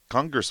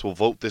Congress will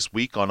vote this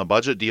week on a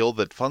budget deal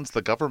that funds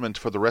the government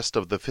for the rest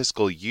of the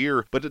fiscal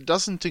year, but it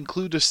doesn't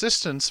include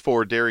assistance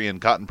for dairy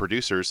and cotton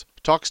producers.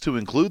 Talks to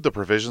include the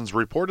provisions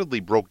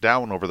reportedly broke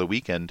down over the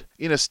weekend.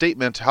 In a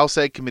statement, House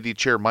Ag Committee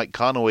Chair Mike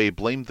Conaway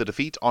blamed the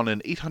defeat on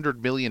an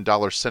 $800 million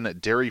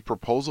Senate dairy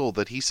proposal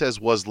that he says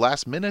was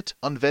last-minute,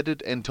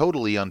 unvetted, and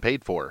totally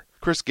unpaid for.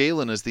 Chris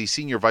Galen is the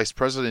Senior Vice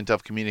President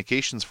of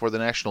Communications for the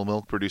National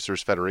Milk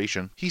Producers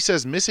Federation. He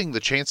says missing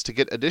the chance to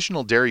get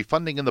additional dairy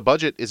funding in the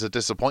budget is a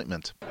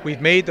disappointment. We've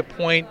made the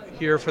point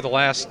here for the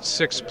last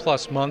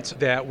 6+ months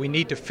that we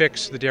need to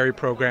fix the dairy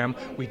program.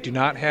 We do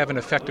not have an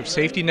effective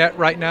safety net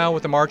right now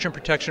with the margin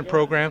protection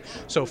program.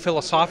 So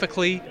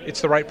philosophically,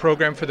 it's the right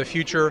program for the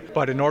future,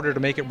 but in order to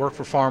make it work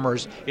for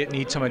farmers, it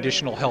needs some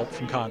additional help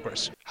from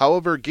Congress.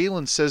 However,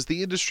 Galen says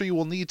the industry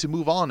will need to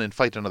move on and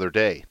fight another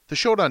day. The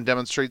showdown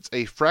demonstrates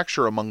a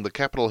fracture among the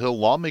Capitol Hill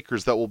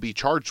lawmakers that will be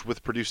charged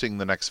with producing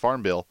the next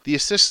Farm Bill. The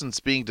assistance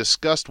being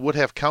discussed would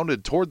have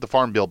counted toward the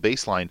Farm Bill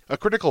baseline, a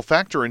critical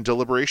factor in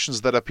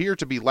deliberations that appear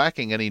to be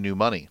lacking any new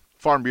money.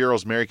 Farm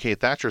Bureau's Mary Kay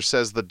Thatcher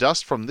says the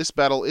dust from this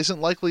battle isn't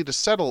likely to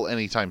settle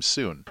anytime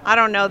soon. I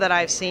don't know that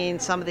I've seen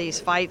some of these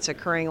fights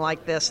occurring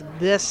like this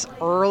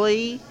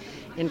early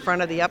in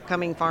front of the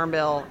upcoming Farm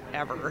Bill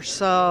ever.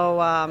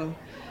 So,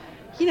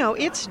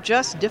 it's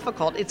just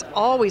difficult. It's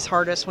always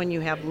hardest when you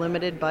have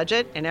limited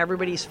budget and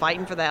everybody's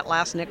fighting for that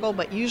last nickel,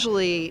 but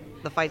usually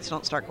the fights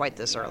don't start quite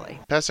this early.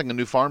 Passing a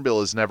new farm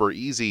bill is never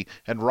easy,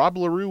 and Rob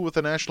LaRue with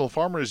the National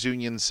Farmers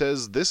Union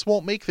says this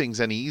won't make things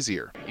any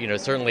easier.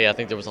 Certainly I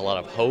think there was a lot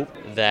of hope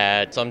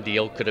that some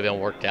deal could have been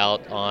worked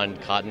out on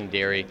cotton and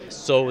dairy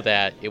so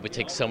that it would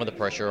take some of the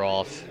pressure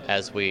off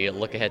as we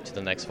look ahead to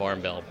the next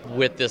farm bill.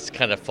 With this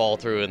kind of fall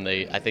through,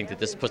 I think that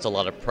this puts a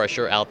lot of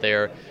pressure out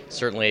there.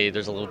 Certainly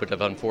there's a little bit of,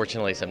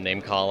 unfortunately, some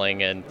name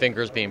calling and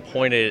fingers being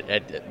pointed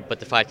at, but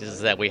the fact is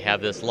that we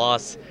have this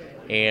loss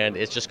and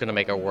it's just going to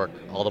make our work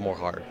all the more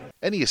hard.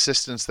 Any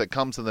assistance that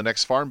comes in the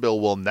next farm bill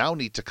will now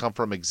need to come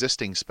from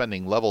existing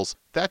spending levels.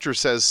 Thatcher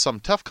says some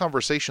tough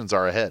conversations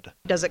are ahead.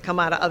 Does it come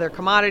out of other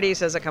commodities?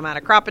 Does it come out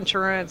of crop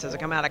insurance? Does it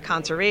come out of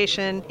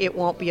conservation? It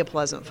won't be a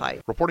pleasant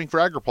fight. Reporting for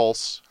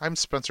AgriPulse, I'm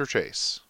Spencer Chase.